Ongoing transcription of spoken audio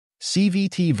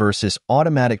CVT versus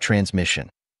automatic transmission,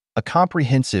 a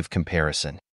comprehensive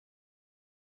comparison.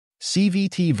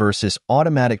 CVT versus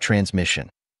automatic transmission,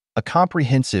 a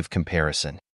comprehensive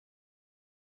comparison.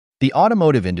 The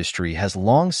automotive industry has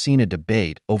long seen a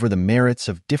debate over the merits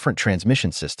of different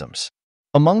transmission systems.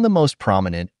 Among the most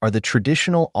prominent are the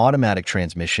traditional automatic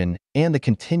transmission and the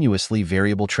continuously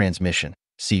variable transmission,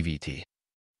 CVT.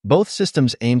 Both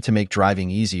systems aim to make driving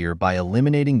easier by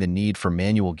eliminating the need for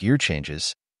manual gear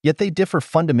changes, yet they differ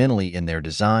fundamentally in their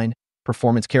design,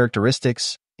 performance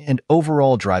characteristics, and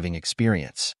overall driving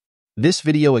experience. This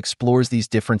video explores these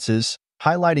differences,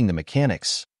 highlighting the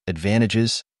mechanics,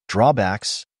 advantages,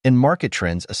 drawbacks, and market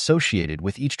trends associated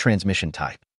with each transmission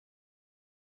type.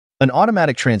 An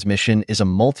automatic transmission is a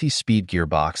multi-speed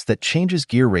gearbox that changes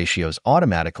gear ratios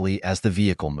automatically as the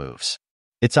vehicle moves.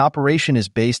 Its operation is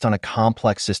based on a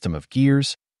complex system of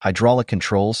gears, hydraulic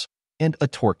controls, and a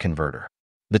torque converter.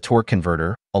 The torque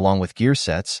converter, along with gear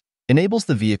sets, enables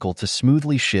the vehicle to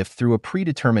smoothly shift through a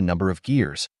predetermined number of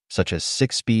gears, such as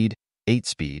 6-speed,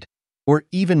 8-speed, or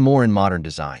even more in modern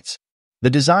designs. The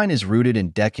design is rooted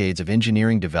in decades of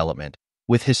engineering development,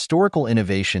 with historical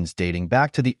innovations dating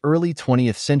back to the early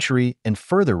 20th century and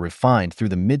further refined through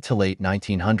the mid to late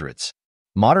 1900s.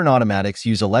 Modern automatics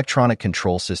use electronic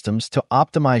control systems to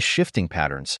optimize shifting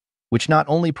patterns, which not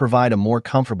only provide a more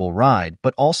comfortable ride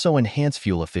but also enhance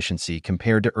fuel efficiency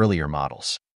compared to earlier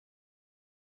models.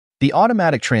 The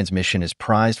automatic transmission is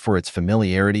prized for its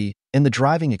familiarity and the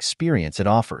driving experience it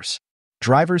offers.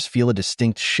 Drivers feel a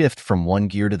distinct shift from one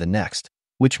gear to the next,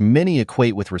 which many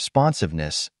equate with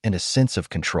responsiveness and a sense of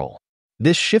control.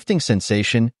 This shifting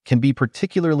sensation can be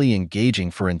particularly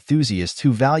engaging for enthusiasts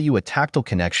who value a tactile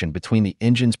connection between the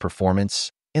engine's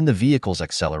performance and the vehicle's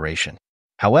acceleration.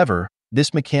 However,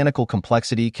 this mechanical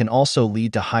complexity can also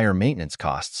lead to higher maintenance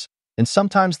costs, and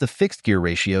sometimes the fixed gear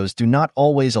ratios do not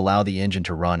always allow the engine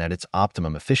to run at its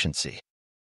optimum efficiency.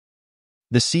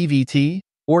 The CVT,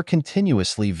 or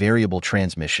continuously variable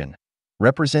transmission,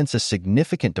 represents a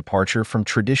significant departure from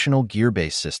traditional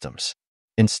gear-based systems.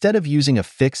 Instead of using a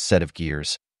fixed set of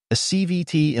gears, a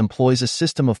CVT employs a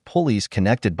system of pulleys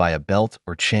connected by a belt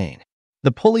or chain.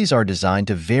 The pulleys are designed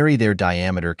to vary their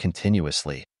diameter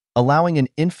continuously, allowing an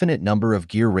infinite number of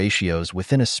gear ratios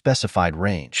within a specified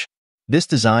range. This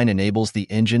design enables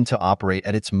the engine to operate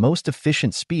at its most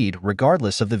efficient speed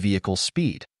regardless of the vehicle's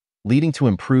speed, leading to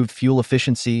improved fuel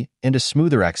efficiency and a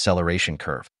smoother acceleration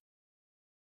curve.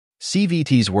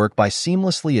 CVTs work by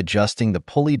seamlessly adjusting the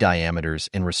pulley diameters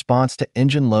in response to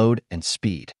engine load and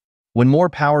speed. When more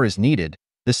power is needed,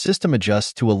 the system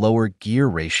adjusts to a lower gear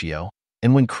ratio,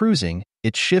 and when cruising,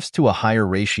 it shifts to a higher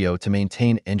ratio to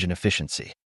maintain engine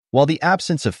efficiency. While the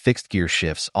absence of fixed gear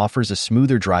shifts offers a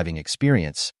smoother driving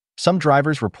experience, some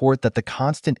drivers report that the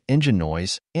constant engine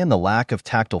noise and the lack of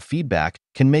tactile feedback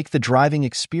can make the driving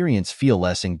experience feel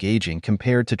less engaging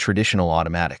compared to traditional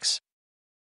automatics.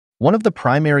 One of the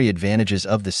primary advantages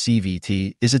of the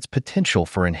CVT is its potential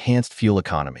for enhanced fuel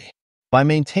economy. By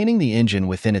maintaining the engine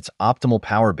within its optimal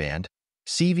power band,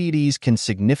 CVTs can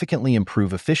significantly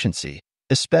improve efficiency,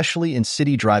 especially in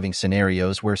city driving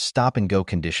scenarios where stop-and-go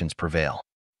conditions prevail.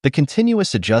 The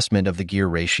continuous adjustment of the gear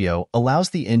ratio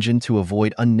allows the engine to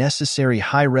avoid unnecessary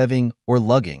high revving or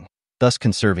lugging, thus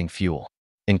conserving fuel.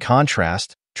 In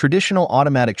contrast, traditional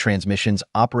automatic transmissions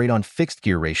operate on fixed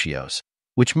gear ratios,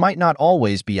 which might not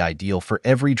always be ideal for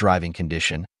every driving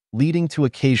condition, leading to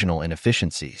occasional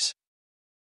inefficiencies.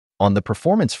 On the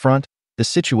performance front, the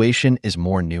situation is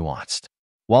more nuanced.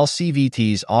 While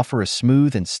CVTs offer a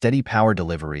smooth and steady power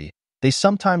delivery, they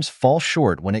sometimes fall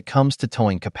short when it comes to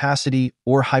towing capacity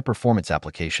or high-performance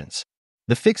applications.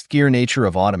 The fixed gear nature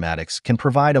of automatics can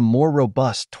provide a more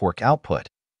robust torque output,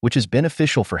 which is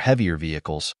beneficial for heavier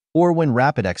vehicles or when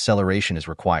rapid acceleration is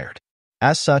required.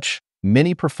 As such,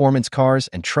 many performance cars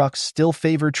and trucks still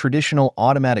favor traditional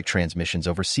automatic transmissions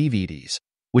over CVTs,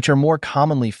 which are more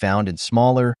commonly found in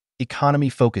smaller,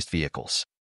 economy-focused vehicles.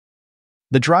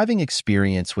 The driving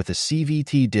experience with a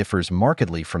CVT differs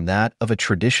markedly from that of a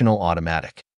traditional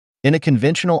automatic. In a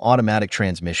conventional automatic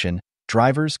transmission,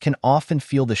 drivers can often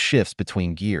feel the shifts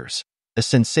between gears, a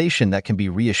sensation that can be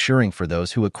reassuring for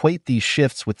those who equate these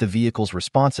shifts with the vehicle's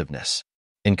responsiveness.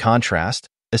 In contrast,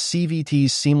 a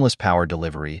CVT's seamless power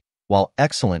delivery, while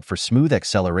excellent for smooth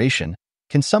acceleration,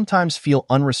 can sometimes feel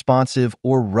unresponsive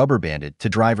or rubber-banded to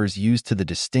drivers used to the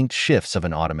distinct shifts of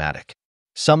an automatic.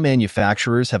 Some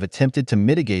manufacturers have attempted to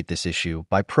mitigate this issue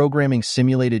by programming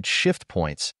simulated shift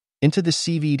points into the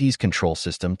CVT's control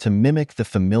system to mimic the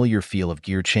familiar feel of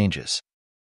gear changes.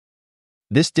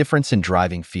 This difference in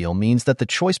driving feel means that the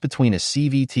choice between a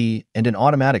CVT and an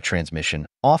automatic transmission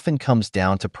often comes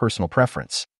down to personal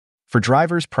preference. For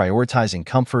drivers prioritizing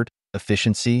comfort,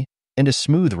 efficiency, and a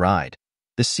smooth ride,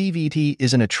 the CVT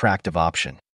is an attractive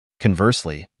option.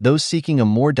 Conversely, those seeking a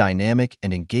more dynamic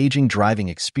and engaging driving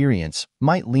experience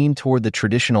might lean toward the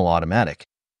traditional automatic,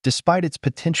 despite its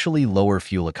potentially lower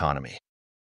fuel economy.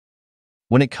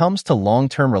 When it comes to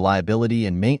long-term reliability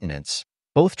and maintenance,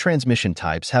 both transmission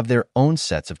types have their own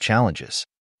sets of challenges.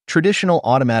 Traditional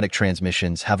automatic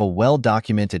transmissions have a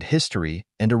well-documented history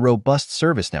and a robust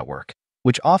service network,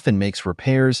 which often makes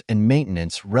repairs and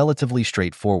maintenance relatively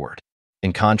straightforward.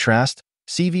 In contrast,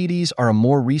 CVTs are a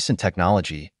more recent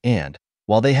technology and,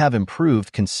 while they have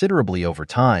improved considerably over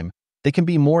time, they can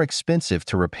be more expensive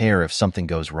to repair if something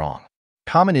goes wrong.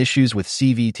 Common issues with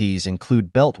CVTs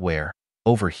include belt wear,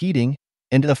 overheating,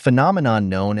 and a phenomenon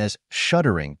known as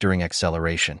shuddering during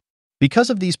acceleration. Because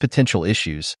of these potential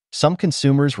issues, some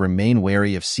consumers remain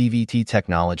wary of CVT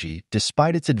technology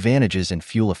despite its advantages in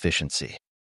fuel efficiency.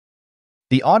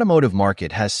 The automotive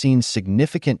market has seen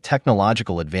significant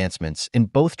technological advancements in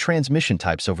both transmission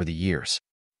types over the years.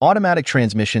 Automatic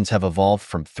transmissions have evolved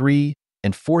from 3-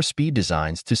 and 4-speed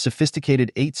designs to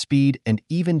sophisticated 8-speed and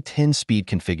even 10-speed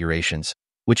configurations,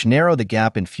 which narrow the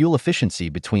gap in fuel efficiency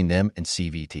between them and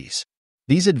CVTs.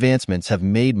 These advancements have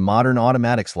made modern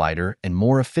automatics lighter and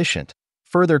more efficient,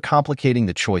 further complicating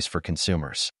the choice for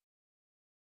consumers.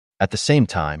 At the same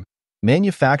time,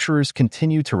 manufacturers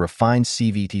continue to refine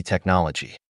CVT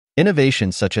technology.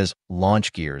 Innovations such as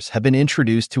launch gears have been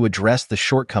introduced to address the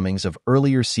shortcomings of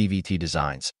earlier CVT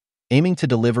designs, aiming to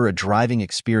deliver a driving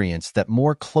experience that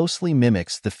more closely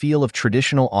mimics the feel of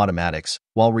traditional automatics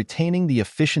while retaining the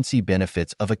efficiency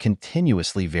benefits of a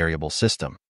continuously variable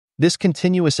system. This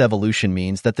continuous evolution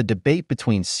means that the debate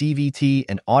between CVT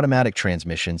and automatic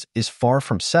transmissions is far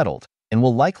from settled and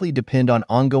will likely depend on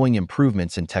ongoing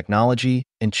improvements in technology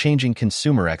and changing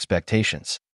consumer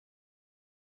expectations.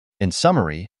 In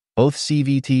summary, both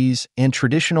CVTs and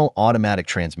traditional automatic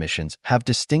transmissions have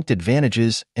distinct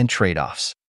advantages and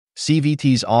trade-offs.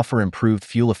 CVTs offer improved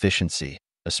fuel efficiency,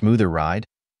 a smoother ride,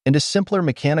 and a simpler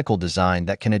mechanical design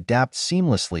that can adapt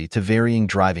seamlessly to varying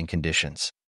driving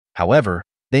conditions. However,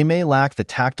 they may lack the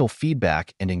tactile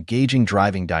feedback and engaging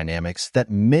driving dynamics that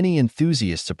many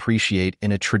enthusiasts appreciate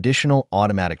in a traditional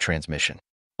automatic transmission.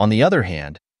 On the other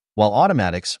hand, while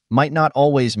automatics might not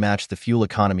always match the fuel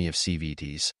economy of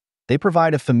CVTs, they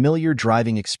provide a familiar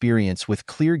driving experience with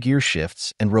clear gear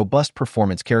shifts and robust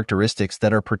performance characteristics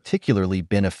that are particularly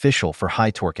beneficial for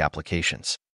high-torque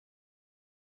applications.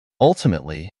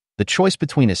 Ultimately, the choice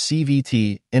between a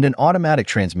CVT and an automatic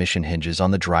transmission hinges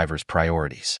on the driver's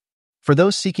priorities. For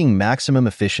those seeking maximum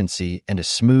efficiency and a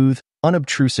smooth,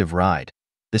 unobtrusive ride,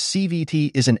 the CVT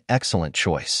is an excellent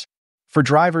choice. For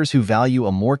drivers who value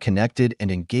a more connected and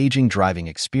engaging driving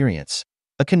experience,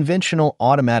 a conventional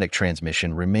automatic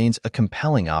transmission remains a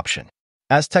compelling option.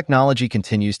 As technology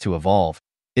continues to evolve,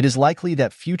 it is likely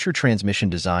that future transmission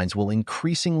designs will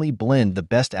increasingly blend the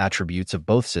best attributes of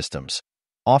both systems,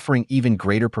 offering even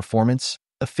greater performance,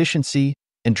 efficiency,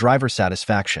 and driver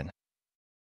satisfaction.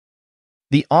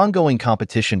 The ongoing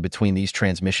competition between these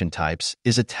transmission types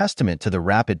is a testament to the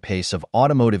rapid pace of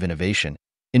automotive innovation,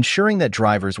 ensuring that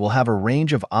drivers will have a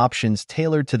range of options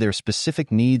tailored to their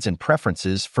specific needs and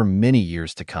preferences for many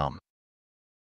years to come.